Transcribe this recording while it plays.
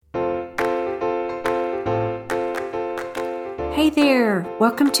Hey there!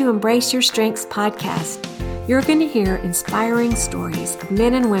 Welcome to Embrace Your Strengths podcast. You're going to hear inspiring stories of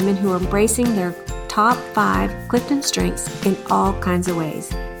men and women who are embracing their top 5 Clifton strengths in all kinds of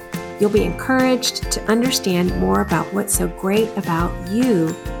ways. You'll be encouraged to understand more about what's so great about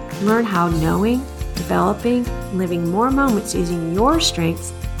you, learn how knowing, developing, and living more moments using your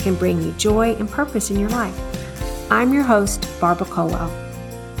strengths can bring you joy and purpose in your life. I'm your host, Barbara Colwell.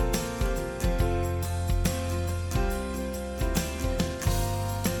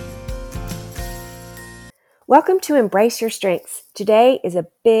 Welcome to Embrace Your Strengths. Today is a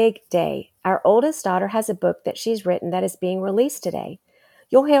big day. Our oldest daughter has a book that she's written that is being released today.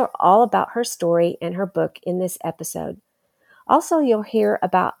 You'll hear all about her story and her book in this episode. Also, you'll hear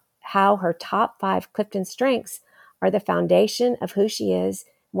about how her top 5 Clifton strengths are the foundation of who she is,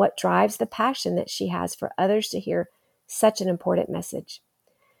 and what drives the passion that she has for others to hear such an important message.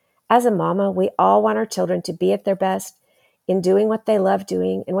 As a mama, we all want our children to be at their best in doing what they love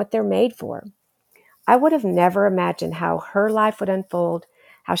doing and what they're made for. I would have never imagined how her life would unfold,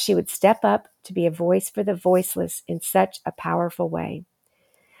 how she would step up to be a voice for the voiceless in such a powerful way.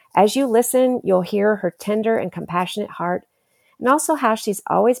 As you listen, you'll hear her tender and compassionate heart, and also how she's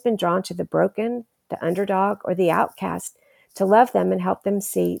always been drawn to the broken, the underdog, or the outcast to love them and help them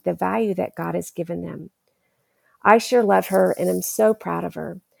see the value that God has given them. I sure love her and am so proud of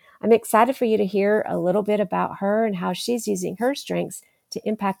her. I'm excited for you to hear a little bit about her and how she's using her strengths to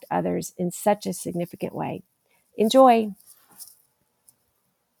impact others in such a significant way. Enjoy.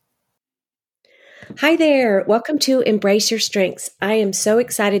 Hi there. Welcome to Embrace Your Strengths. I am so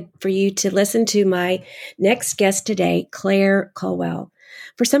excited for you to listen to my next guest today, Claire Colwell.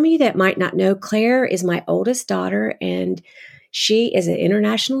 For some of you that might not know, Claire is my oldest daughter, and she is an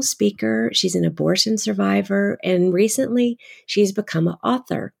international speaker. She's an abortion survivor, and recently she's become an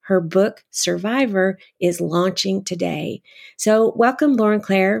author. Her book, Survivor, is launching today. So welcome, Lauren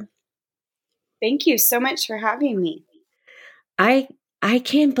Claire. Thank you so much for having me. I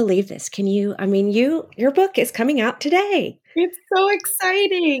can't believe this. Can you? Your book is coming out today. It's so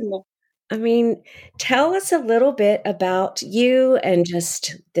exciting. Tell us a little bit about you and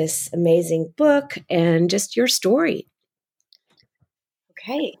just this amazing book and just your story.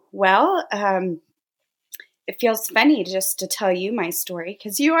 Okay. Well, it feels funny just to tell you my story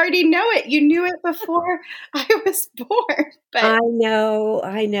because you already know it. You knew it before I was born. But I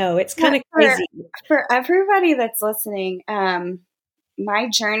know. It's kind of crazy. For everybody that's listening, my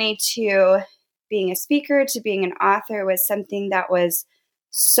journey to being a speaker, to being an author was something that was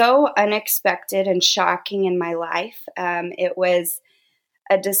so unexpected and shocking in my life. It was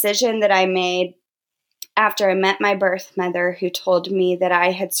a decision that I made after I met my birth mother, who told me that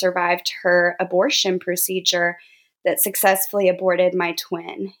I had survived her abortion procedure that successfully aborted my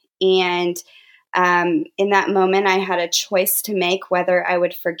twin. And in that moment, I had a choice to make whether I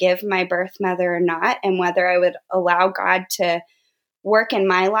would forgive my birth mother or not, and whether I would allow God to work in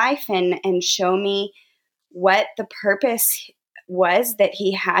my life and show me what the purpose was that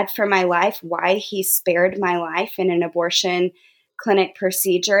he had for my life, why he spared my life in an abortion clinic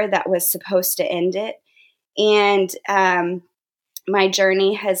procedure that was supposed to end it. And my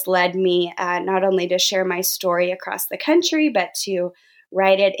journey has led me not only to share my story across the country, but to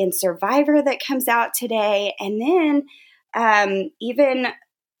write it in Survivor that comes out today. And then even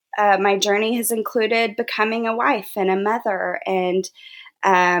my journey has included becoming a wife and a mother, and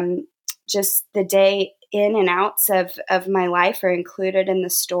just the day in and outs of my life are included in the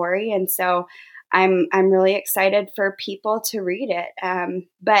story. And so I'm really excited for people to read it.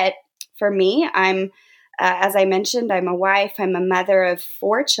 But for me, as I mentioned, I'm a wife. I'm a mother of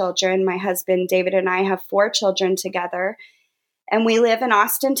 4 children. My husband, David, and I have 4 children together. And we live in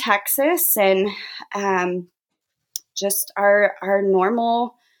Austin, Texas, and just our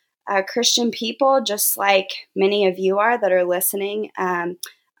normal Christian people, just like many of you are that are listening.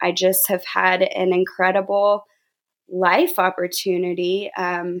 I just have had an incredible life opportunity.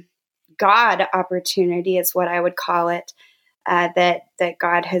 God opportunity is what I would call it. That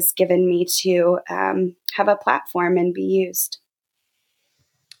God has given me to have a platform and be used.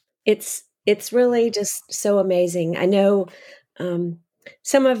 It's really just so amazing. I know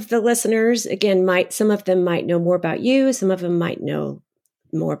some of the listeners, again, some of them might know more about you. Some of them might know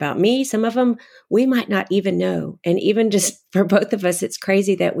more about me. Some of them we might not even know. And even just for both of us, it's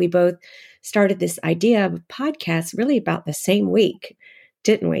crazy that we both started this idea of a podcast really about the same week,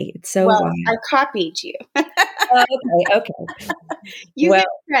 didn't we? It's so wild. I copied you. Okay. You get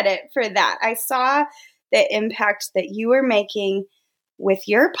credit for that. I saw the impact that you were making with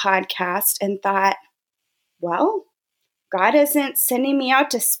your podcast and thought, well, God isn't sending me out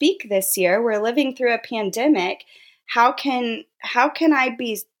to speak this year. We're living through a pandemic. how can I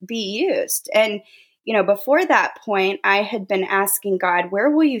be used? And before that point, I had been asking God, where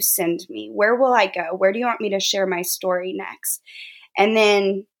will you send me? Where will I go? Where do you want me to share my story next? And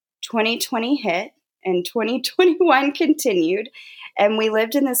then 2020 hit and 2021 continued. And we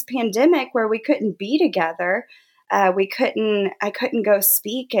lived in this pandemic where we couldn't be together. I couldn't go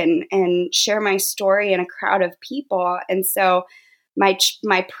speak and share my story in a crowd of people. And so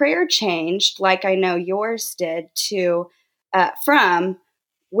my prayer changed, like I know yours did, to from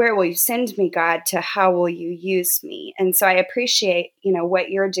where will you send me, God, to how will you use me? And so I appreciate, what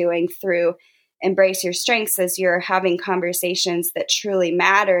you're doing through Embrace Your Strengths as you're having conversations that truly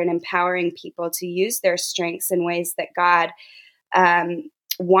matter and empowering people to use their strengths in ways that God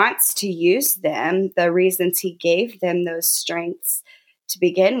wants to use them, the reasons he gave them those strengths to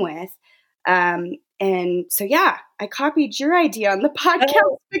begin with. And so, yeah, I copied your idea on the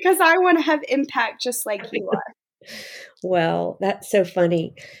podcast because I want to have impact just like you are. Well, that's so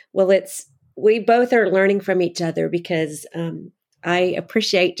funny. Well, we both are learning from each other because I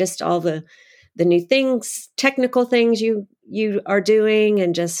appreciate just all the new things, technical things you are doing,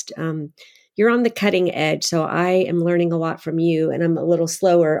 and just you're on the cutting edge. So I am learning a lot from you, and I'm a little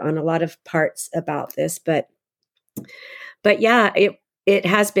slower on a lot of parts about this, but yeah, it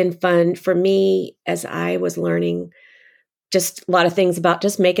has been fun for me as I was learning just a lot of things about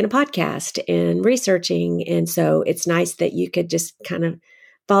just making a podcast and researching. And so it's nice that you could just kind of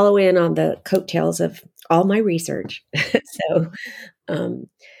follow in on the coattails of all my research. So,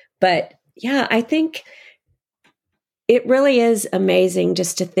 but yeah, I think it really is amazing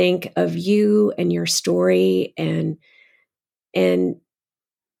just to think of you and your story and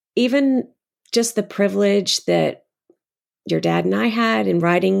even just the privilege that your dad and I had in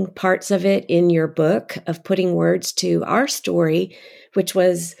writing parts of it in your book, of putting words to our story, which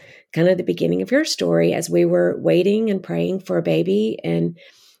was kind of the beginning of your story as we were waiting and praying for a baby and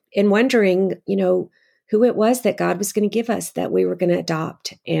wondering, who it was that God was going to give us that we were going to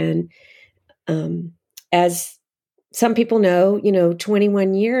adopt. And as some people know,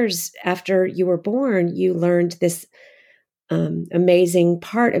 21 years after you were born, you learned this amazing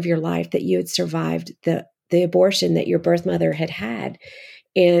part of your life that you had survived the abortion that your birth mother had had.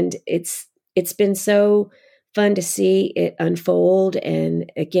 And it's been so fun to see it unfold.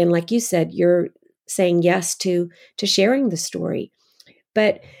 And again, like you said, you're saying yes to sharing the story.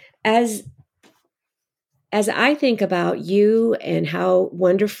 But as I think about you and how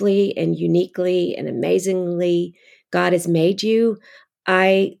wonderfully and uniquely and amazingly God has made you,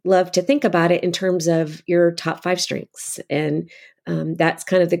 I love to think about it in terms of your top 5 strengths. And that's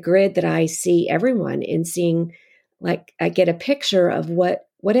kind of the grid that I see everyone in, seeing, like I get a picture of what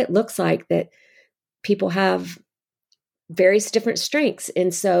it looks like that people have various different strengths.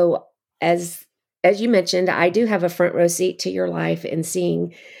 And so as you mentioned, I do have a front row seat to your life and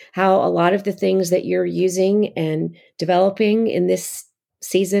seeing how a lot of the things that you're using and developing in this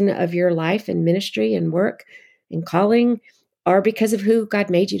season of your life and ministry and work and calling are because of who God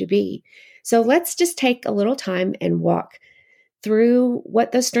made you to be. So let's just take a little time and walk through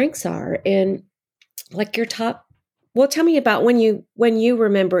what those strengths are, and like your top. Well, tell me about when you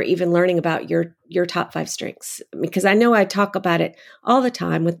remember even learning about your top 5 strengths, because I know I talk about it all the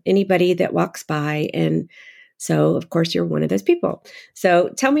time with anybody that walks by. And so of course you're one of those people. So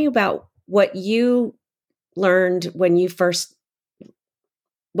tell me about what you learned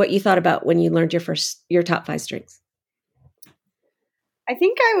what you thought about when you learned your top 5 strengths. I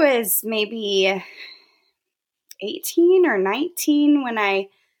think I was maybe 18 or 19 when I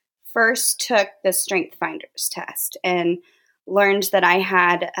first took the Strength Finders test and learned that I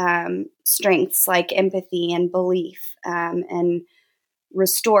had strengths like empathy and belief and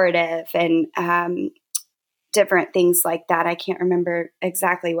restorative and different things like that. I can't remember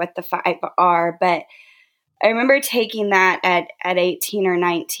exactly what the 5 are, but I remember taking that at 18 or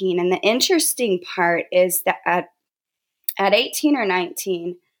 19. And the interesting part is that at 18 or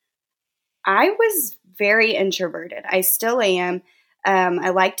 19, I was very introverted. I still am. I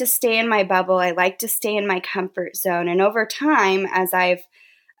like to stay in my bubble. I like to stay in my comfort zone. And over time, as I've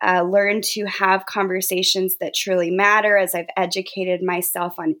learned to have conversations that truly matter, as I've educated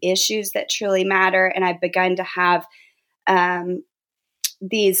myself on issues that truly matter, and I've begun to have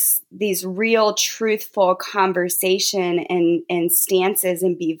these real, truthful conversation and stances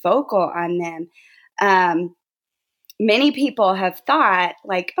and be vocal on them, many people have thought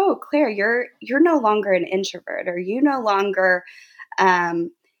like, oh, Claire, you're no longer an introvert, or you no longer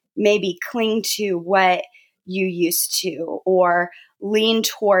maybe cling to what you used to, or lean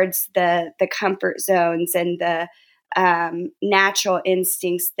towards the comfort zones and the natural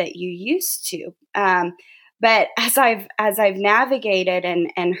instincts that you used to. But as I've navigated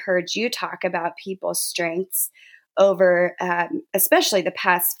and heard you talk about people's strengths over, especially the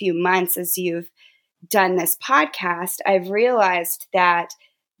past few months as you've done this podcast, I've realized that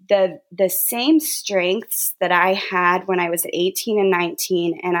the same strengths that I had when I was 18 and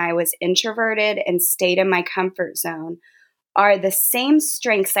 19 and I was introverted and stayed in my comfort zone are the same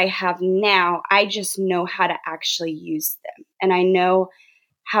strengths I have now. I just know how to actually use them. And I know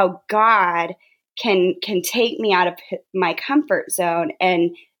how God can take me out of my comfort zone,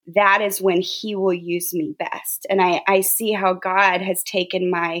 and that is when he will use me best. And I see how God has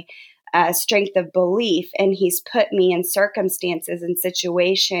taken my strength of belief, and he's put me in circumstances and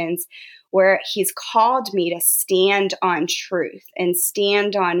situations where he's called me to stand on truth and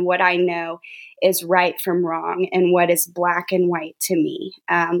stand on what I know is right from wrong and what is black and white to me.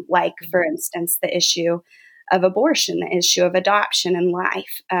 Like, for instance, the issue of abortion, the issue of adoption and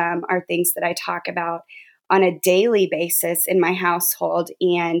life are things that I talk about on a daily basis in my household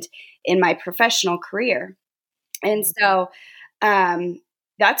and in my professional career. And so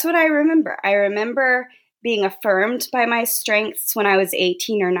that's what I remember. I remember being affirmed by my strengths when I was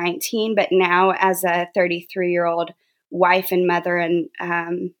 18 or 19, but now as a 33-year-old wife and mother and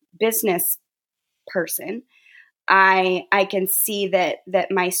business person, I can see that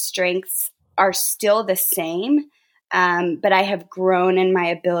my strengths are still the same, but I have grown in my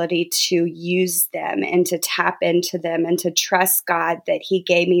ability to use them and to tap into them and to trust God that he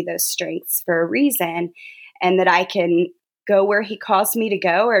gave me those strengths for a reason, and that I can go where he calls me to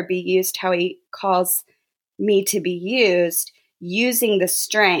go or be used how he calls me to be used, using the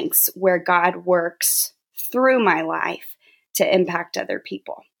strengths where God works through my life to impact other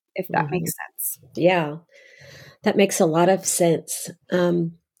people, if that makes sense. Yeah, that makes a lot of sense.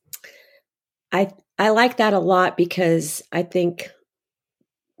 I like that a lot because I think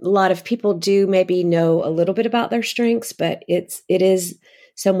a lot of people do maybe know a little bit about their strengths, but it is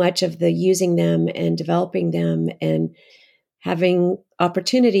so much of the using them and developing them and having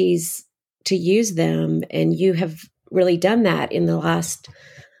opportunities to use them. And you have really done that in the last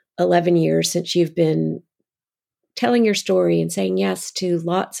 11 years since you've been telling your story and saying yes to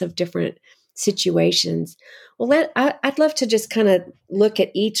lots of different situations. Well, I'd love to just kind of look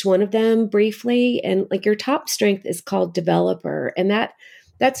at each one of them briefly. And like, your top strength is called developer. And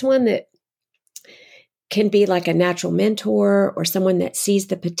that's one that can be like a natural mentor or someone that sees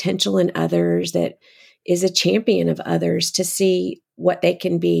the potential in others, that is a champion of others to see what they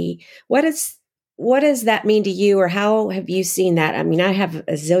can be. What does that mean to you, or how have you seen that? I mean, I have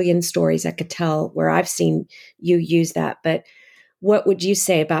a zillion stories I could tell where I've seen you use that, but what would you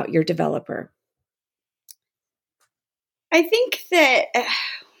say about your developer? I think that,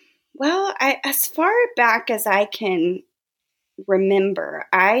 as far back as I can remember,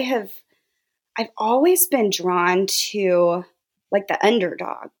 I've always been drawn to like the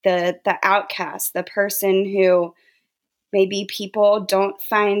underdog, the outcast, the person who maybe people don't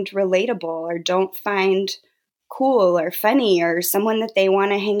find relatable or don't find cool or funny or someone that they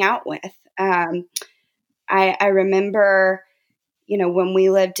want to hang out with. I remember, when we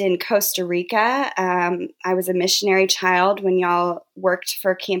lived in Costa Rica, I was a missionary child when y'all worked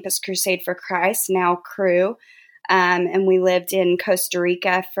for Campus Crusade for Christ, now Cru. And we lived in Costa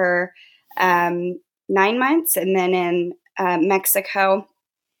Rica for 9 months, and then in Mexico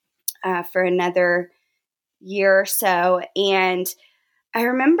for another year or so. And I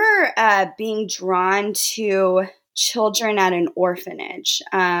remember being drawn to children at an orphanage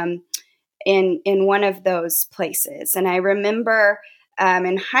in one of those places. And I remember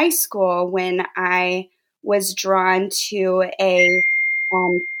in high school when I was drawn to a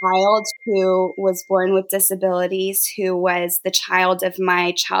child who was born with disabilities, who was the child of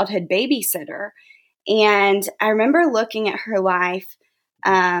my childhood babysitter. And I remember looking at her life,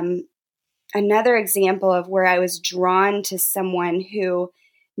 another example of where I was drawn to someone who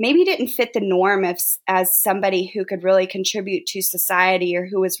maybe didn't fit the norm as somebody who could really contribute to society or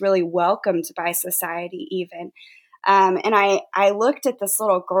who was really welcomed by society even. And I looked at this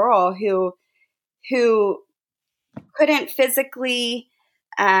little girl who couldn't physically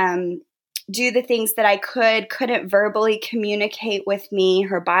do the things that I couldn't verbally communicate with me.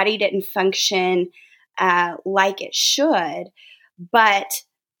 Her body didn't function like it should, but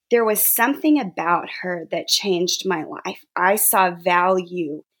there was something about her that changed my life. I saw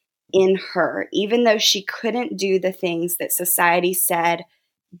value in her, even though she couldn't do the things that society said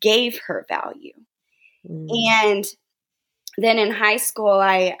gave her value. And then in high school,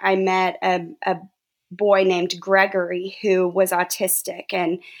 I met a boy named Gregory who was autistic.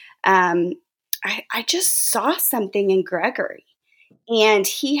 And I just saw something in Gregory. And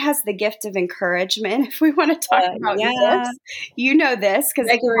he has the gift of encouragement. If we want to talk about Yeah. gifts, you know this because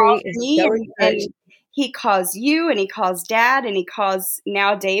he Gregory calls is me so and encouraging. he calls you and he calls Dad and he calls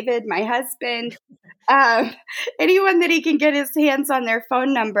now David, my husband. Um, Anyone that he can get his hands on their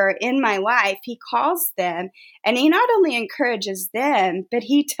phone number in my life, he calls them and he not only encourages them, but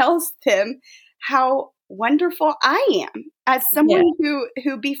he tells them how wonderful I am as Yeah. someone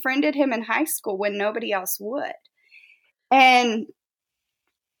who befriended him in high school when nobody else would. And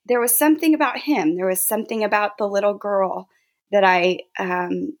there was something about him. There was something about the little girl that I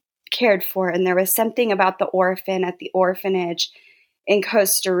cared for. And there was something about the orphan at the orphanage in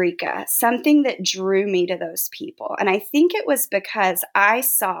Costa Rica, something that drew me to those people. And I think it was because I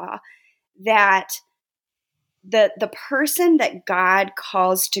saw that the person that God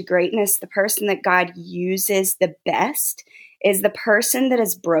calls to greatness, the person that God uses the best, is the person that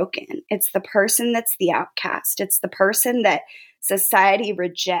is broken. It's the person that's the outcast. It's the person that society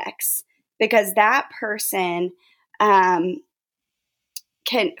rejects, because that person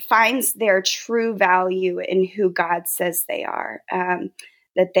finds their true value in who God says they are,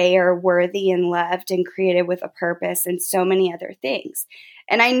 that they are worthy and loved and created with a purpose and so many other things.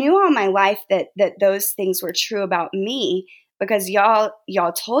 And I knew all my life that those things were true about me because y'all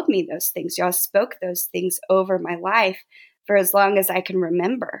told me those things. Y'all spoke those things over my life for as long as I can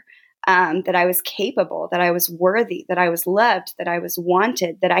remember. That I was capable, that I was worthy, that I was loved, that I was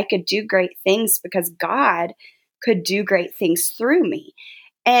wanted, that I could do great things because God could do great things through me.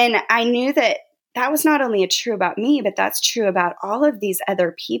 And I knew that that was not only true about me, but that's true about all of these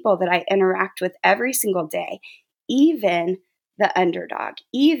other people that I interact with every single day, even the underdog,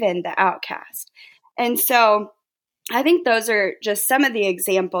 even the outcast. And so I think those are just some of the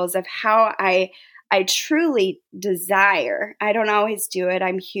examples of how I truly desire. I don't always do it.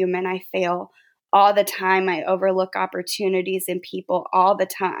 I'm human. I fail all the time. I overlook opportunities in people all the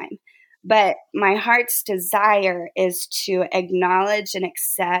time. But my heart's desire is to acknowledge and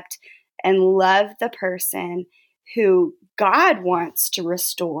accept and love the person who God wants to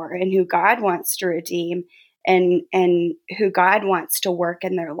restore and who God wants to redeem and who God wants to work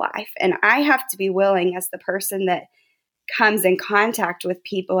in their life. And I have to be willing, as the person that comes in contact with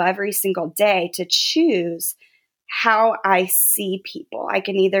people every single day, to choose how I see people. I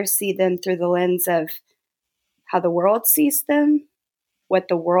can either see them through the lens of how the world sees them, what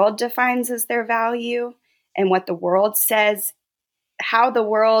the world defines as their value, and what the world says, how the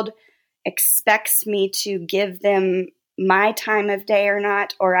world expects me to give them my time of day or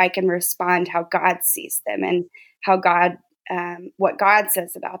not, or I can respond how God sees them and how God, what God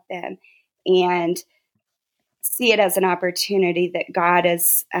says about them, and see it as an opportunity that God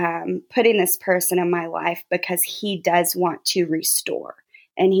is putting this person in my life because He does want to restore,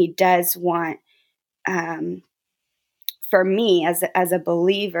 and He does want, for me as a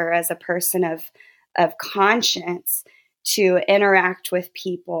believer, as a person of conscience, to interact with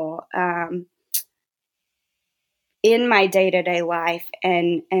people in my day-to-day life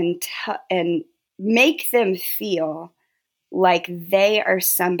and make them feel like they are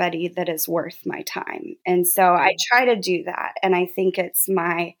somebody that is worth my time. And so I try to do that. And I think it's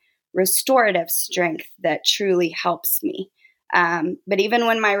my restorative strength that truly helps me. But even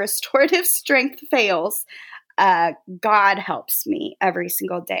when my restorative strength fails, God helps me every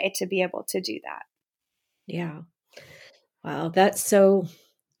single day to be able to do that. Yeah. Wow.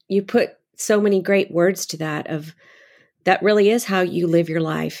 You put so many great words to that. That really is how you live your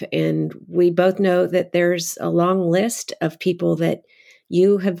life. And we both know that there's a long list of people that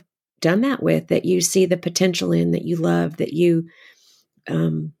you have done that with, that you see the potential in, that you love, that you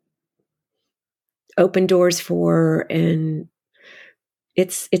open doors for. And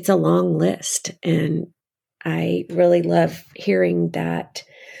it's a long list. And I really love hearing that.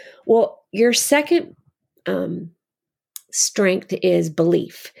 Well, your second strength is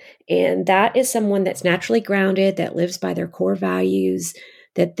belief. And that is someone that's naturally grounded, that lives by their core values,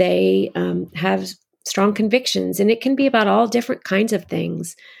 that they have strong convictions. And it can be about all different kinds of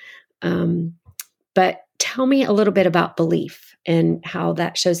things. But tell me a little bit about belief and how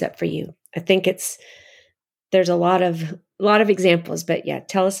that shows up for you. I think there's a lot of examples, but yeah,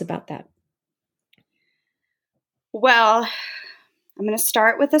 tell us about that. Well, I'm going to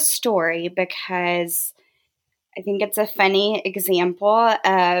start with a story because I think it's a funny example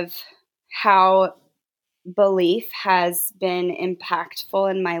of how belief has been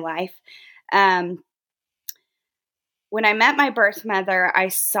impactful in my life. When I met my birth mother, I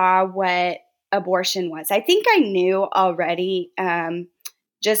saw what abortion was. I think I knew already,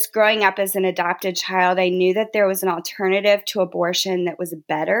 just growing up as an adopted child, I knew that there was an alternative to abortion that was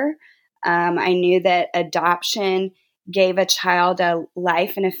better. I knew that adoption gave a child a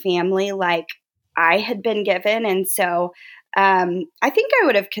life and a family like I had been given. And so I think I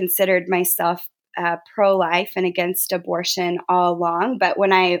would have considered myself pro-life and against abortion all along. But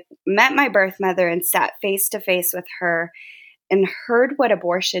when I met my birth mother and sat face to face with her and heard what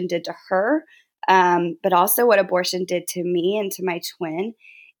abortion did to her, but also what abortion did to me and to my twin,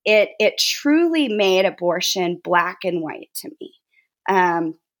 it truly made abortion black and white to me.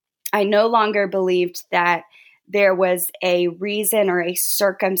 I no longer believed that there was a reason or a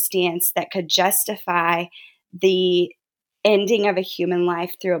circumstance that could justify the ending of a human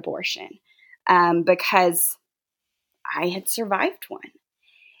life through abortion, because I had survived one.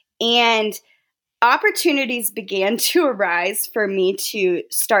 And opportunities began to arise for me to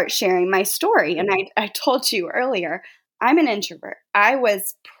start sharing my story. And I told you earlier, I'm an introvert. I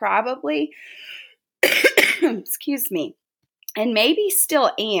was probably, excuse me, and maybe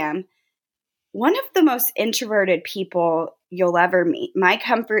still am, one of the most introverted people you'll ever meet. My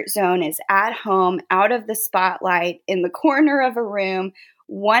comfort zone is at home, out of the spotlight, in the corner of a room,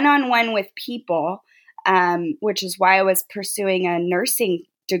 one-on-one with people, which is why I was pursuing a nursing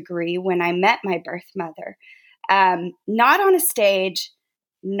degree when I met my birth mother. Not on a stage,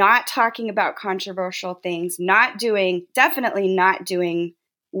 not talking about controversial things, definitely not doing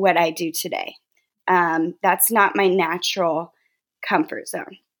what I do today. That's not my natural comfort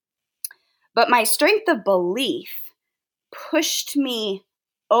zone. But my strength of belief pushed me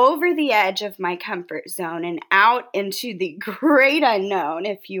over the edge of my comfort zone and out into the great unknown,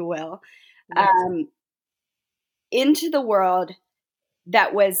 if you will, Yes. Into the world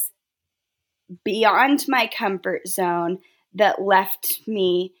that was beyond my comfort zone, that left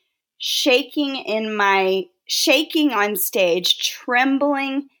me shaking on stage,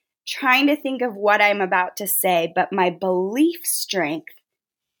 trembling, trying to think of what I'm about to say, but my belief strength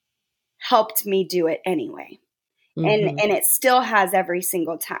helped me do it anyway. Mm-hmm. And it still has every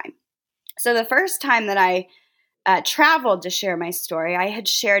single time. So the first time that I traveled to share my story, I had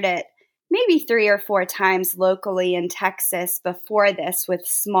shared it maybe 3 or 4 times locally in Texas before this with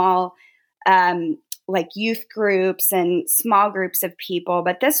small like youth groups and small groups of people.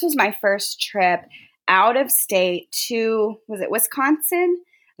 But this was my first trip out of state to, was it Wisconsin?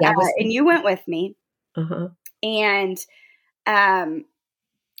 Yeah, and you went with me. Uh-huh. And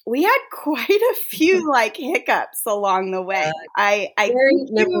we had quite a few like hiccups along the way. I Very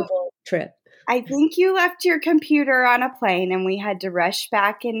memorable trip. I think you left your computer on a plane and we had to rush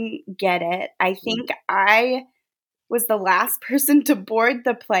back and get it. I think I was the last person to board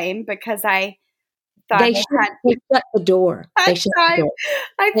the plane because I thought They shut the door. They shut the door.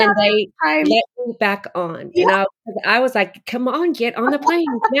 And they let me back on. Yeah. And I was like, come on, get on the plane.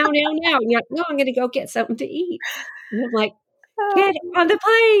 Now. And you're like, no, I'm going to go get something to eat. And I'm like, get on the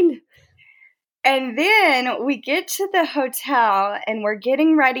plane. And then we get to the hotel and we're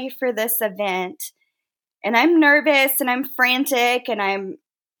getting ready for this event. And I'm nervous and I'm frantic and I'm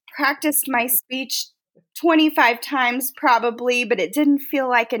practiced my speech 25 times probably, but it didn't feel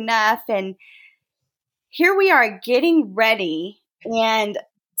like enough. And here we are getting ready and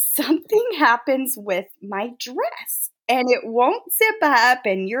something happens with my dress and it won't zip up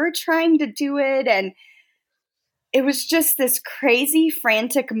and you're trying to do it. And it was just this crazy,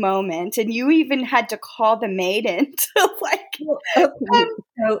 frantic moment. And you even had to call the maid in to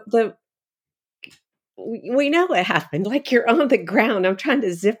we know what happened. Like, you're on the ground. I'm trying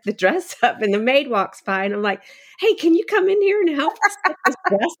to zip the dress up and the maid walks by and I'm like, hey, can you come in here and help us put this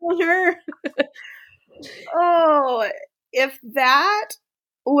dress on her? Oh, if that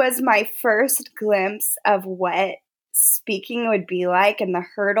was my first glimpse of what speaking would be like and the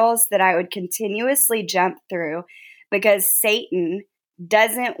hurdles that I would continuously jump through because Satan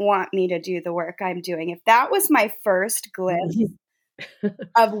doesn't want me to do the work I'm doing. If that was my first glimpse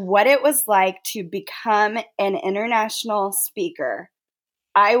of what it was like to become an international speaker,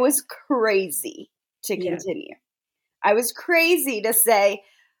 I was crazy to continue. Yeah. I was crazy to say,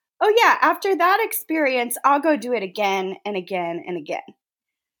 oh yeah, after that experience, I'll go do it again and again and again.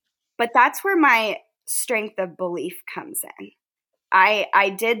 But that's where my strength of belief comes in.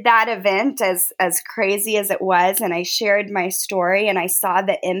 I did that event as crazy as it was, and I shared my story, and I saw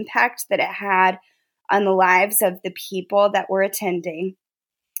the impact that it had on the lives of the people that were attending.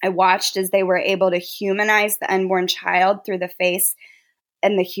 I watched as they were able to humanize the unborn child through the face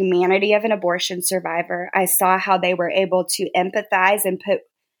and the humanity of an abortion survivor. I saw how they were able to empathize and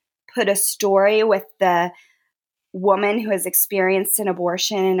put a story with the woman who has experienced an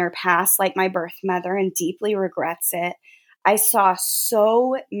abortion in her past, like my birth mother, and deeply regrets it. I saw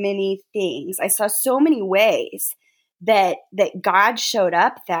so many things. I saw so many ways that God showed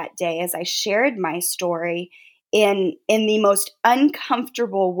up that day as I shared my story in the most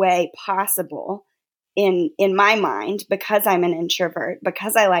uncomfortable way possible in my mind, because I'm an introvert,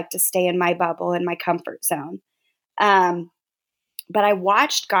 because I like to stay in my bubble, in my comfort zone. But I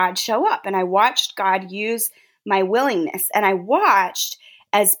watched God show up, and I watched God use my willingness. And I watched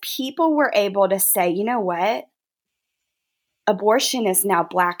as people were able to say, you know what? Abortion is now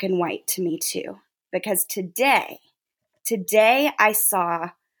black and white to me too. Because today I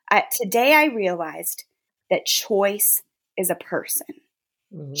realized that choice is a person.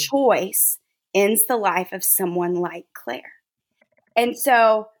 Mm-hmm. Choice ends the life of someone like Claire. And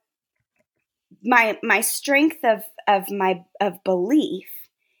so my strength of belief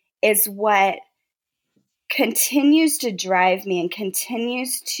is what continues to drive me and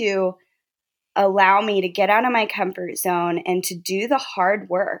continues to allow me to get out of my comfort zone and to do the hard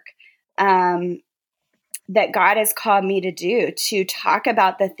work that God has called me to do, to talk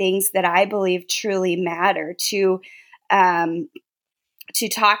about the things that I believe truly matter, to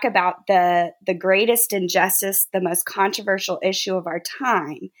talk about the greatest injustice, the most controversial issue of our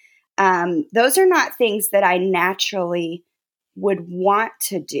time. Those are not things that I naturally would want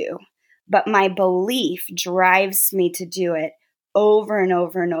to do, but my belief drives me to do it over and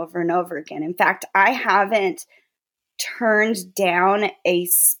over and over and over again. In fact, I haven't turned down a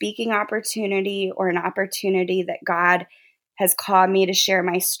speaking opportunity or an opportunity that God has called me to share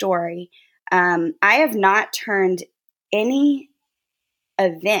my story. I have not turned any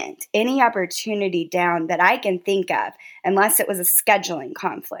event, any opportunity down that I can think of, unless it was a scheduling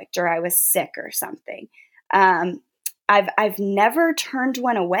conflict or I was sick or something. I've never turned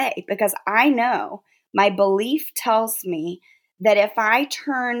one away, because I know, my belief tells me that if I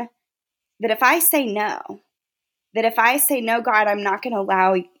say no, God, I'm not going to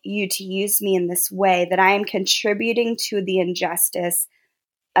allow you to use me in this way, that I am contributing to the injustice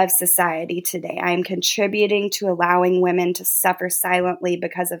of society today. I am contributing to allowing women to suffer silently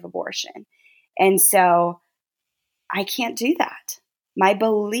because of abortion. And so I can't do that. My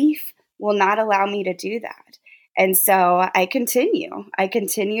belief will not allow me to do that. And so I continue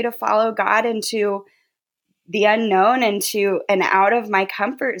to follow God into the unknown and out of my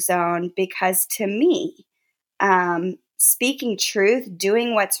comfort zone, because to me, speaking truth,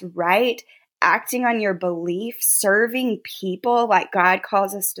 doing what's right, acting on your belief, serving people like God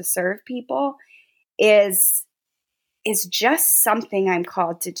calls us to serve people is just something I'm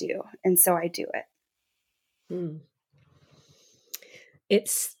called to do. And so I do it.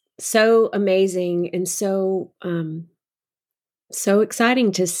 It's so amazing and so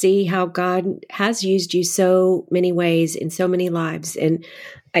exciting to see how God has used you so many ways in so many lives. And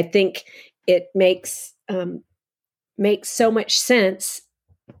I think it makes so much sense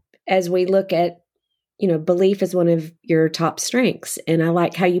as we look at, belief as one of your top strengths. And I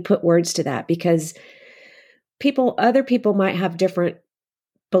like how you put words to that, because other people might have different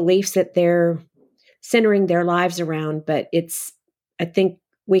beliefs that they're centering their lives around, but I think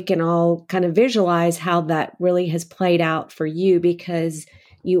we can all kind of visualize how that really has played out for you, because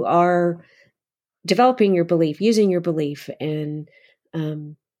you are developing your belief, using your belief. And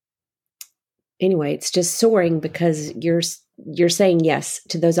anyway, it's just soaring because you're saying yes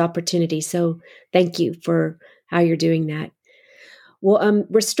to those opportunities. So thank you for how you're doing that. Well,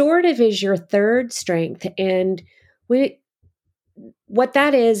 restorative is your third strength. And what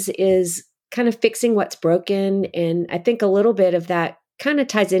that is kind of fixing what's broken. And I think a little bit of that kind of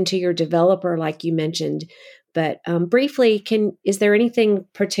ties into your developer, like you mentioned. But briefly, is there anything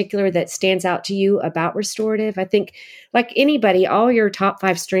particular that stands out to you about restorative? I think, like anybody, all your top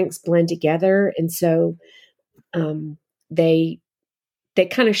 5 strengths blend together, and so they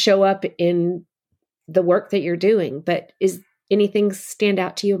kind of show up in the work that you're doing. But is anything stand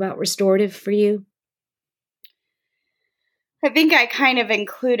out to you about restorative for you? I think I kind of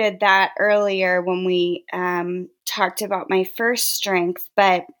included that earlier when we talked about my first strength,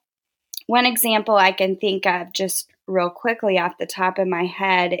 but one example I can think of just real quickly off the top of my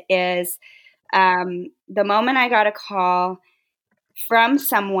head is the moment I got a call from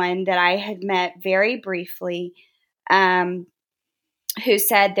someone that I had met very briefly, who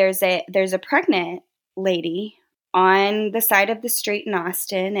said there's a pregnant lady on the side of the street in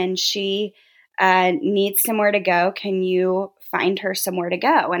Austin, and she needs somewhere to go. Can you find her somewhere to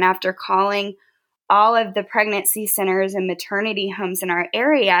go? And after calling all of the pregnancy centers and maternity homes in our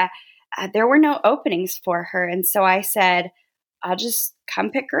area, there were no openings for her. And so I said, I'll just come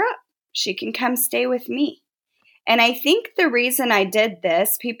pick her up. She can come stay with me. And I think the reason I did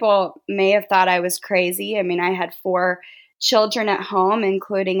this, people may have thought I was crazy. I mean, I had 4 children at home,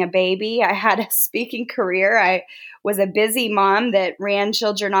 including a baby. I had a speaking career. I was a busy mom that ran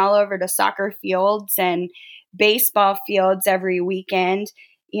children all over to soccer fields. And baseball fields every weekend,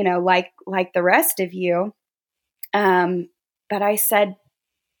 like the rest of you. But I said,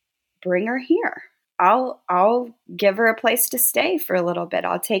 bring her here. I'll give her a place to stay for a little bit.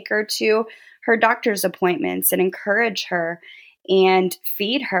 I'll take her to her doctor's appointments and encourage her and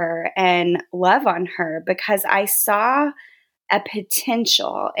feed her and love on her, because I saw a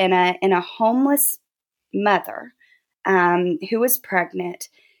potential in a homeless mother who was pregnant,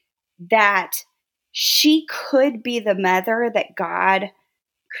 that she could be the mother that God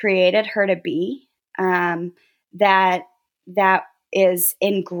created her to be, that is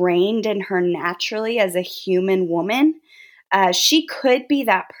ingrained in her naturally as a human woman. She could be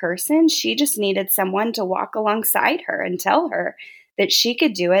that person. She just needed someone to walk alongside her and tell her that she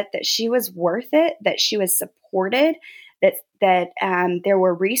could do it, that she was worth it, that she was supported, that there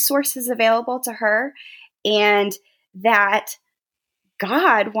were resources available to her, and that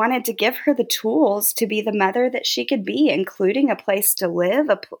God wanted to give her the tools to be the mother that she could be, including a place to live,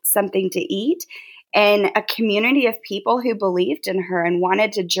 something to eat, and a community of people who believed in her and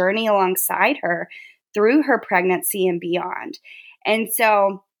wanted to journey alongside her through her pregnancy and beyond. And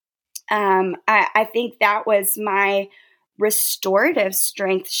so I think that was my restorative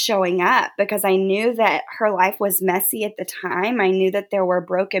strength showing up, because I knew that her life was messy at the time. I knew that there were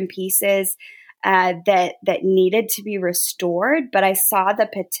broken pieces that needed to be restored, but I saw the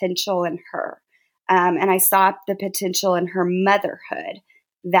potential in her. And I saw the potential in her motherhood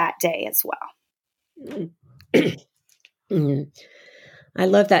that day as well. I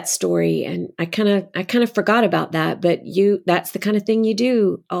love that story, and I kind of forgot about that, but that's the kind of thing you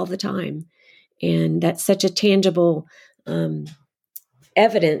do all the time. And that's such a tangible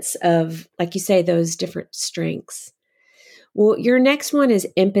evidence of, like you say, those different strengths. Well, your next one is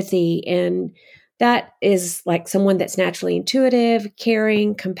empathy, and that is like someone that's naturally intuitive,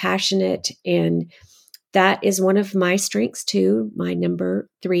 caring, compassionate, and that is one of my strengths too, my number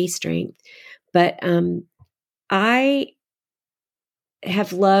 3 strength. But I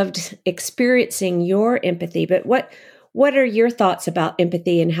have loved experiencing your empathy, but what are your thoughts about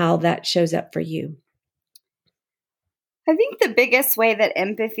empathy and how that shows up for you? I think the biggest way that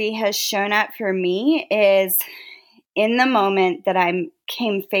empathy has shown up for me is in the moment that I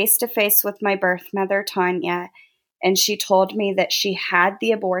came face to face with my birth mother, Tanya, and she told me that she had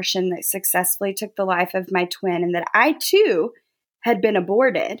the abortion that successfully took the life of my twin, and that I too had been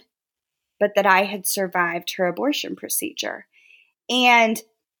aborted, but that I had survived her abortion procedure. And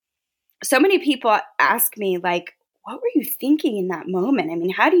so many people ask me, like, what were you thinking in that moment? I mean,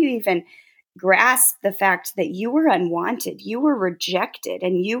 how do you even grasp the fact that you were unwanted, you were rejected,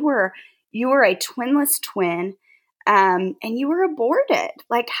 and you were a twinless twin, and you were aborted?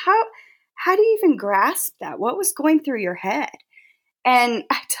 Like, how do you even grasp that? What was going through your head? And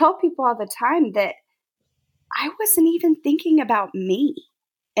I tell people all the time that I wasn't even thinking about me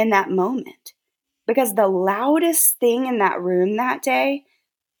in that moment, because the loudest thing in that room that day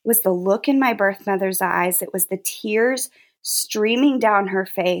was the look in my birth mother's eyes. It was the tears streaming down her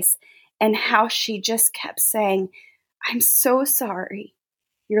face, and how she just kept saying, I'm so sorry.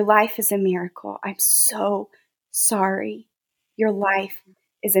 Your life is a miracle. I'm so sorry. Your life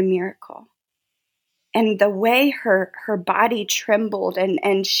is a miracle. And the way her body trembled,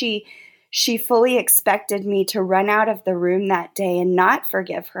 and she fully expected me to run out of the room that day and not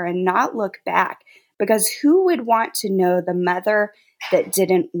forgive her and not look back, because who would want to know the mother that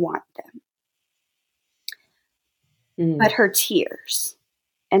didn't want them? But her tears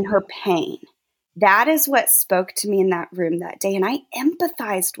and her pain, that is what spoke to me in that room that day. And I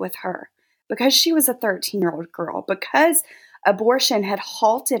empathized with her, because she was a 13-year-old girl, because abortion had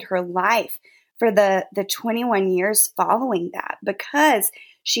halted her life for the 21 years following that, because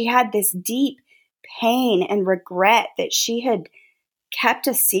she had this deep pain and regret that she had kept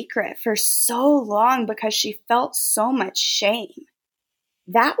a secret for so long because she felt so much shame.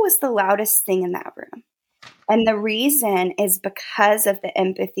 That was the loudest thing in that room. And the reason is because of the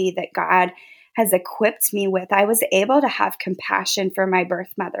empathy that God has equipped me with. I was able to have compassion for my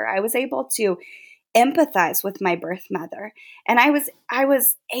birth mother. I was able to empathize with my birth mother. And I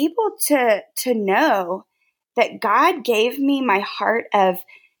was able to know that God gave me my heart of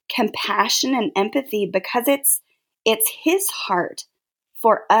compassion and empathy because it's his heart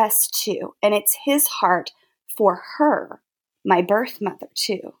for us too. And it's his heart for her, my birth mother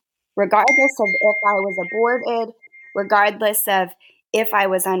too. Regardless of if I was aborted, regardless of if I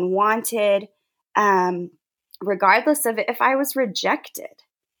was unwanted, regardless of if I was rejected,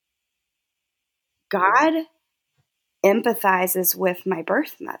 God empathizes with my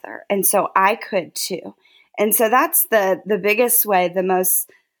birth mother. And so I could too. And so that's the biggest way, the most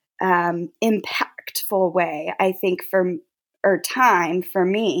impactful way, I think, time for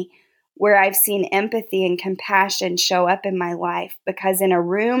me, where I've seen empathy and compassion show up in my life. Because in a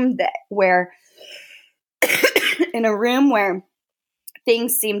room where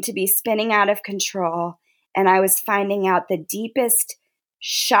things seemed to be spinning out of control, and I was finding out the deepest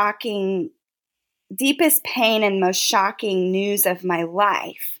pain and most shocking news of my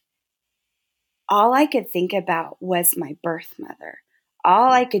life, all I could think about was my birth mother.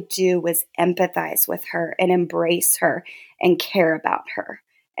 All I could do was empathize with her and embrace her and care about her.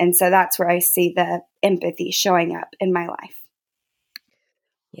 And so that's where I see the empathy showing up in my life.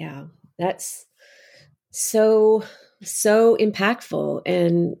 Yeah, that's so impactful.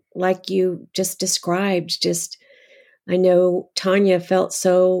 And like you just described, I know Tanya felt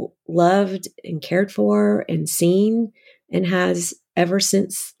so loved and cared for and seen, and has ever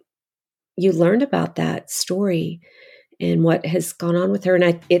since you learned about that story and what has gone on with her.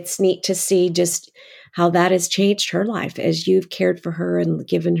 And it's neat to see just how that has changed her life as you've cared for her and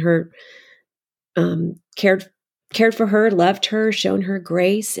given her, cared for her, loved her, shown her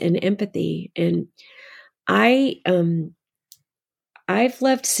grace and empathy. And I've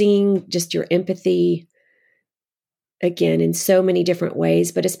loved seeing just your empathy again in so many different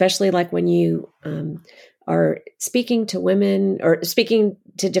ways, but especially like when you are speaking to women or speaking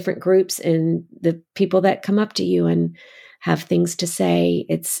to different groups and the people that come up to you and have things to say.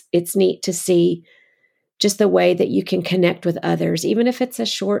 It's neat to see just the way that you can connect with others, even if it's a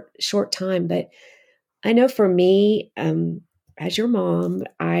short time. But I know for me, as your mom,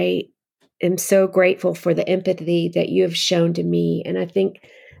 I am so grateful for the empathy that you have shown to me. And I think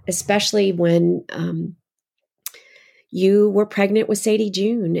especially when you were pregnant with Sadie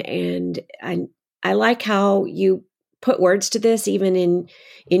June. And I like how you put words to this, even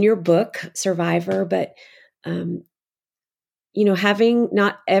in your book, Survivor. But,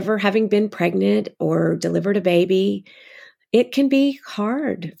 having been pregnant or delivered a baby, it can be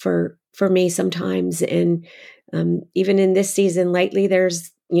hard for me sometimes. And even in this season lately,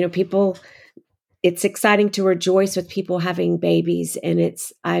 there's, people, it's exciting to rejoice with people having babies, and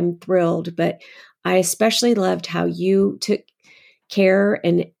I'm thrilled. But I especially loved how you took care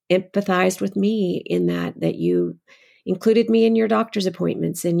and empathized with me in that you included me in your doctor's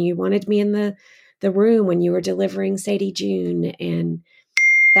appointments, and you wanted me in the room when you were delivering Sadie June. And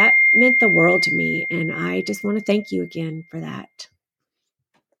that meant the world to me. And I just want to thank you again for that.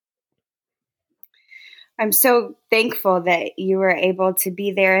 I'm so thankful that you were able to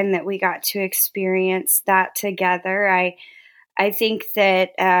be there and that we got to experience that together. I think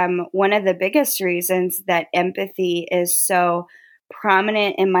that one of the biggest reasons that empathy is so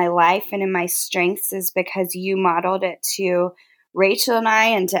prominent in my life and in my strengths is because you modeled it to Rachel and I,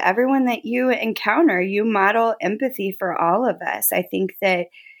 and to everyone that you encounter. You model empathy for all of us. I think that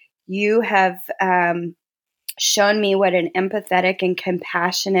you have shown me what an empathetic and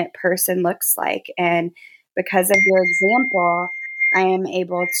compassionate person looks like. And because of your example, I am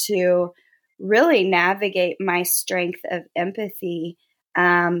able to really navigate my strength of empathy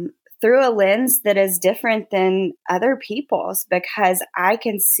through a lens that is different than other people's, because I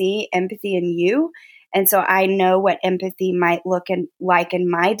can see empathy in you. And so I know what empathy might look like in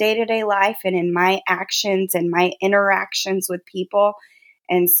my day-to-day life and in my actions and my interactions with people.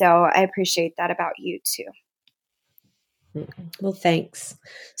 And so I appreciate that about you too. Well, thanks.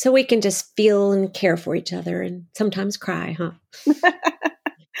 So we can just feel and care for each other and sometimes cry, huh? A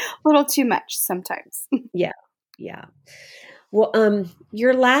little too much sometimes. Yeah. Well,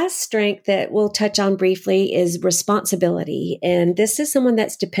 your last strength that we'll touch on briefly is responsibility. And this is someone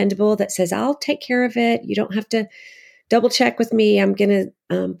that's dependable, that says, I'll take care of it. You don't have to double check with me. I'm going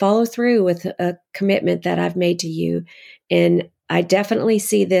to follow through with a commitment that I've made to you. And I definitely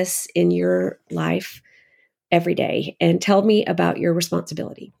see this in your life every day. And tell me about your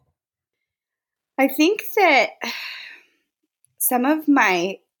responsibility. I think that some of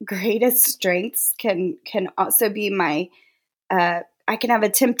my greatest strengths can also be my I can have a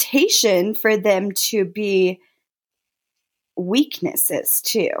temptation for them to be weaknesses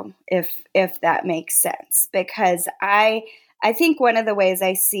too, if that makes sense. Because I think one of the ways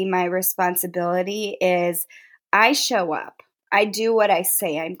I see my responsibility is I show up. I do what I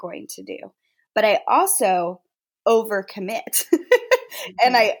say I'm going to do. But I also overcommit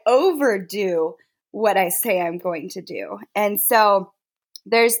and I overdo what I say I'm going to do. And so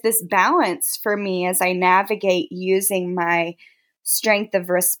there's this balance for me as I navigate using my strength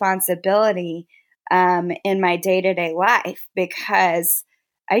of responsibility in my day-to-day life, because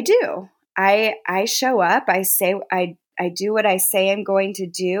I do. I show up. I say I do what I say I'm going to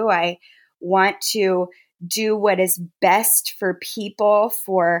do. I want to do what is best for people,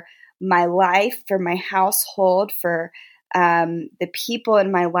 for my life, for my household, for the people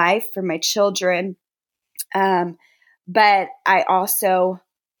in my life, for my children. But I also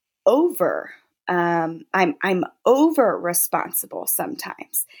I'm over responsible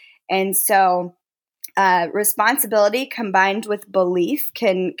sometimes. And so responsibility combined with belief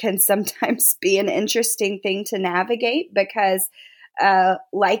can sometimes be an interesting thing to navigate, because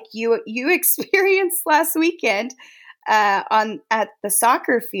like you experienced last weekend at the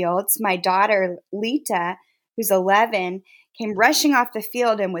soccer fields, my daughter Lita, who's 11, came rushing off the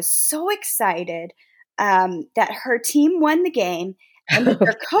field and was so excited that her team won the game and that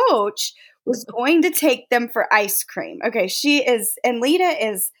their coach was going to take them for ice cream. Okay, and Lita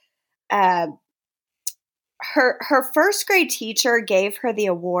is her first grade teacher gave her the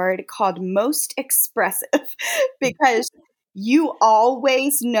award called Most Expressive because you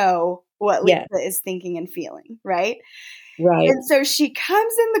always know what Lisa is thinking and feeling, right? Right. And so she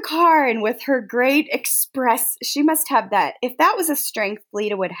comes in the car, and with her great she must have that. If that was a strength,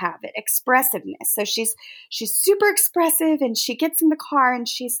 Lita would have it, expressiveness. So she's super expressive, and she gets in the car and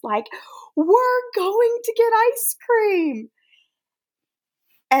she's like, "We're going to get ice cream."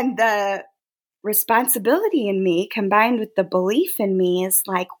 And the responsibility in me combined with the belief in me is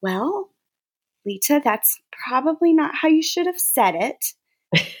like, well, Lita, that's probably not how you should have said it.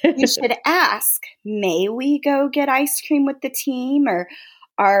 You should ask, may we go get ice cream with the team?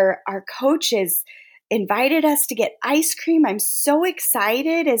 Or our coaches invited us to get ice cream. I'm so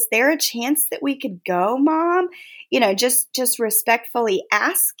excited. Is there a chance that we could go, Mom? Just respectfully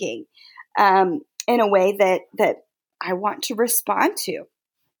asking in a way that I want to respond to.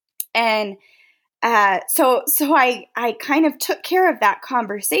 And so I kind of took care of that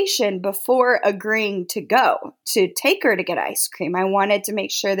conversation before agreeing to go to take her to get ice cream. I wanted to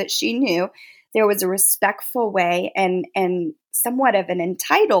make sure that she knew there was a respectful way and somewhat of an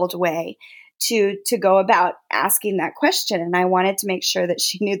entitled way to go about asking that question. And I wanted to make sure that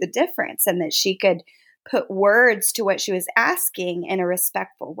she knew the difference and that she could put words to what she was asking in a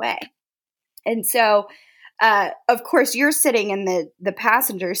respectful way. And so, of course, you're sitting in the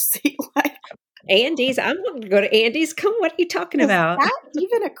passenger seat like, Andy's. I'm going to go to Andy's. Come, what are you talking about? Is that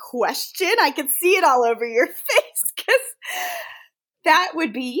even a question? I can see it all over your face, because that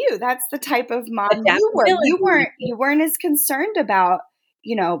would be you. That's the type of mom you were. You weren't as concerned about,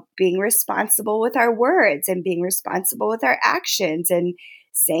 being responsible with our words and being responsible with our actions and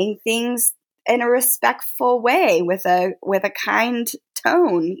saying things in a respectful way with a kind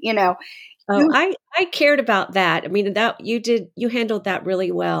tone, Oh, I cared about that. I mean, that you handled that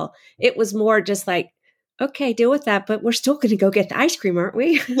really well. It was more just like, okay, deal with that, but we're still going to go get the ice cream, aren't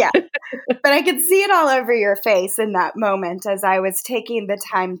we? Yeah. But I could see it all over your face in that moment as I was taking the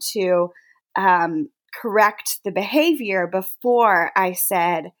time to correct the behavior before I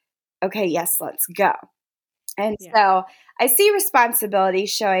said, okay, yes, let's go. And so I see responsibility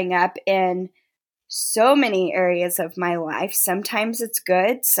showing up in so many areas of my life. Sometimes it's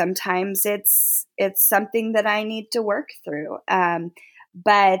good. Sometimes it's something that I need to work through.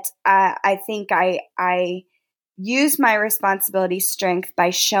 But I think I use my responsibility strength by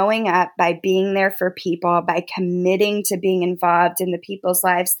showing up, by being there for people, by committing to being involved in the people's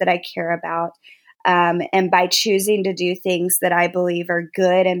lives that I care about, and by choosing to do things that I believe are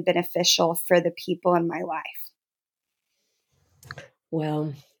good and beneficial for the people in my life.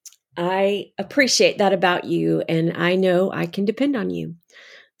 Well, I appreciate that about you, and I know I can depend on you.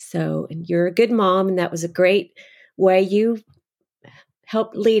 So, and you're a good mom, and that was a great way you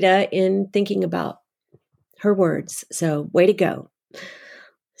helped Lita in thinking about her words. So, way to go.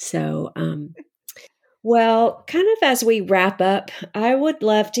 So, well, kind of as we wrap up, I would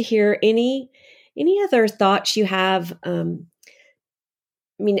love to hear any other thoughts you have.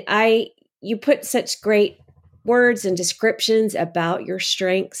 You put such great words and descriptions about your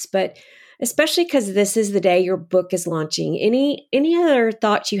strengths, but especially because this is the day your book is launching. Any other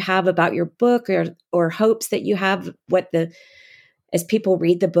thoughts you have about your book or hopes that you have as people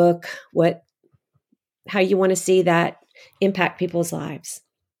read the book, how you want to see that impact people's lives?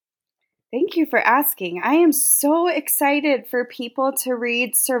 Thank you for asking. I am so excited for people to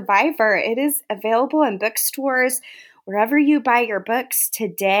read Survivor. It is available in bookstores, wherever you buy your books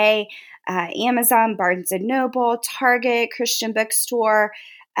today, Amazon, Barnes & Noble, Target, Christian Bookstore.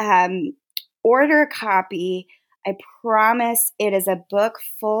 Order a copy. I promise it is a book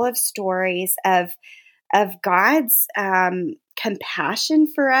full of stories of God's compassion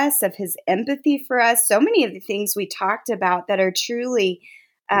for us, of his empathy for us. So many of the things we talked about that are truly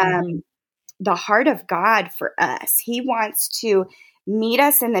the heart of God for us. He wants to meet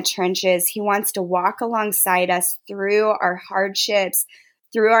us in the trenches. He wants to walk alongside us through our hardships,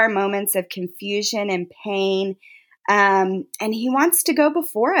 through our moments of confusion and pain. And he wants to go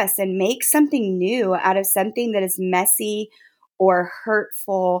before us and make something new out of something that is messy or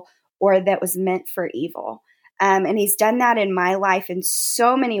hurtful or that was meant for evil. And he's done that in my life in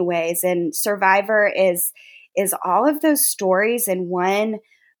so many ways. And Survivor is all of those stories in one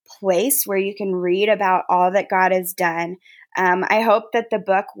place where you can read about all that God has done. I hope that the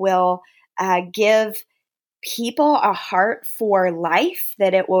book will give people a heart for life,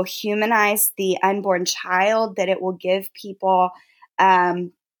 that it will humanize the unborn child, that it will give people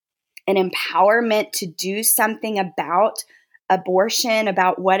an empowerment to do something about abortion,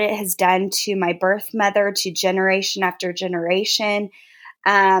 about what it has done to my birth mother, to generation after generation,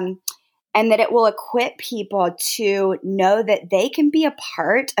 and that it will equip people to know that they can be a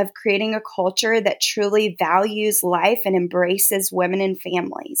part of creating a culture that truly values life and embraces women and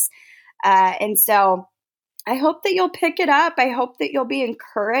families. And so I hope that you'll pick it up. I hope that you'll be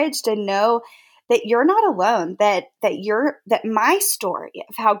encouraged and know that you're not alone, that my story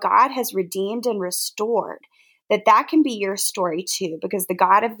of how God has redeemed and restored, that can be your story too, because the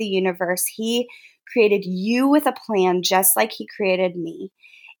God of the universe, he created you with a plan just like he created me.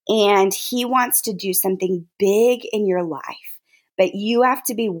 And he wants to do something big in your life, but you have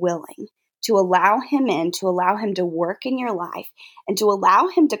to be willing to allow him in, to allow him to work in your life, and to allow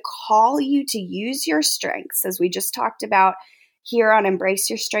him to call you to use your strengths, as we just talked about here on Embrace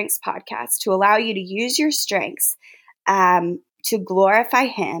Your Strengths podcast, to allow you to use your strengths to glorify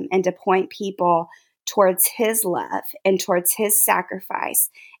him and to point people towards his love and towards his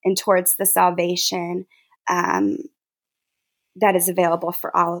sacrifice and towards the salvation that is available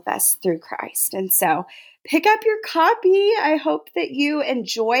for all of us through Christ. And so pick up your copy. I hope that you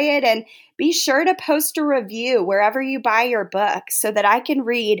enjoy it, and be sure to post a review wherever you buy your book so that I can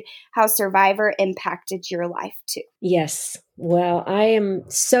read how Survivor impacted your life too. Yes. Well, I am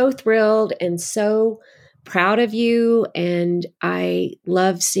so thrilled and so proud of you. And I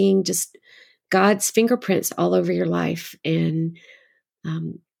love seeing just God's fingerprints all over your life. And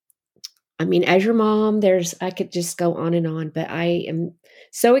I mean, as your mom, I could just go on and on, but I am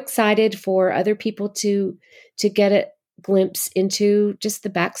so excited for other people to get a glimpse into just the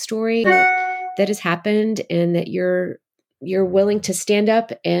backstory that has happened, and that you're willing to stand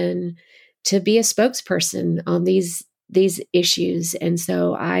up and to be a spokesperson on these issues. And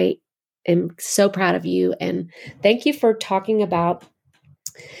so I am so proud of you, and thank you for talking about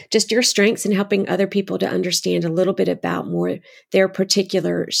just your strengths and helping other people to understand a little bit about more their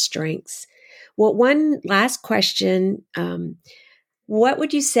particular strengths. Well, one last question. What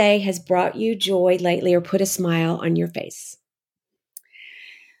would you say has brought you joy lately or put a smile on your face?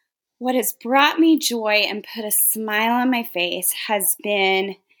 What has brought me joy and put a smile on my face has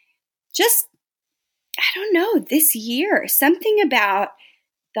been just, I don't know, this year. Something about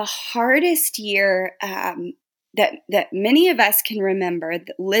the hardest year that many of us can remember,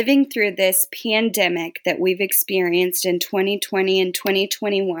 living through this pandemic that we've experienced in 2020 and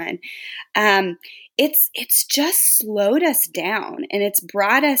 2021. It's just slowed us down, and it's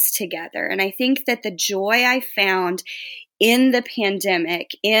brought us together. And I think that the joy I found in the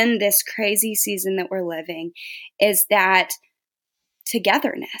pandemic, in this crazy season that we're living, is that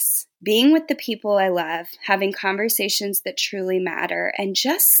togetherness, being with the people I love, having conversations that truly matter, and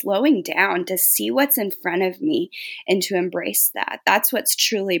just slowing down to see what's in front of me and to embrace that. That's what's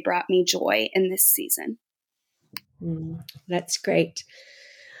truly brought me joy in this season. That's great.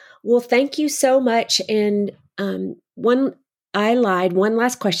 Well, thank you so much. And one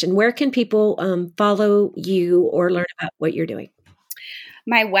last question. Where can people follow you or learn about what you're doing?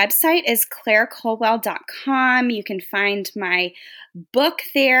 My website is clairecolwell.com. You can find my book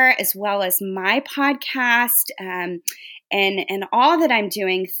there, as well as my podcast, and all that I'm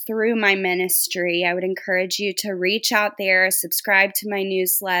doing through my ministry. I would encourage you to reach out there, subscribe to my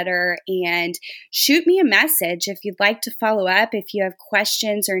newsletter, and shoot me a message if you'd like to follow up, if you have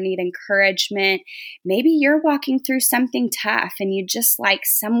questions or need encouragement. Maybe you're walking through something tough and you'd just like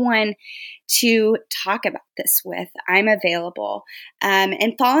someone to talk about this with. I'm available.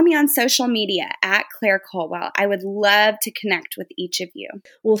 And follow me on social media at Claire Colwell. I would love to connect with each of you.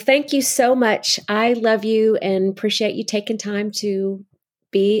 Well, thank you so much. I love you and appreciate you taking time to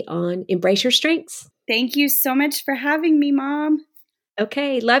be on Embrace Your Strengths. Thank you so much for having me, Mom.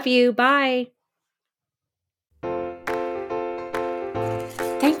 Okay, love you. Bye.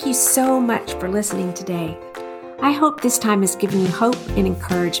 Thank you so much for listening today. I hope this time has given you hope and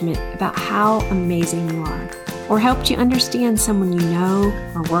encouragement about how amazing you are, or helped you understand someone you know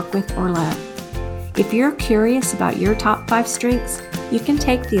or work with or love. If you're curious about your top 5 strengths, you can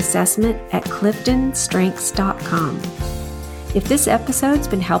take the assessment at cliftonstrengths.com. If this episode's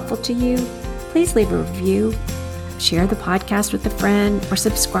been helpful to you, please leave a review, share the podcast with a friend, or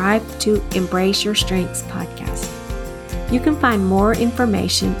subscribe to Embrace Your Strengths podcast. You can find more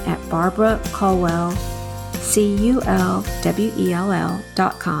information at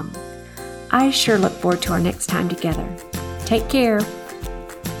BarbaraCulwell.com. I sure look forward to our next time together. Take care.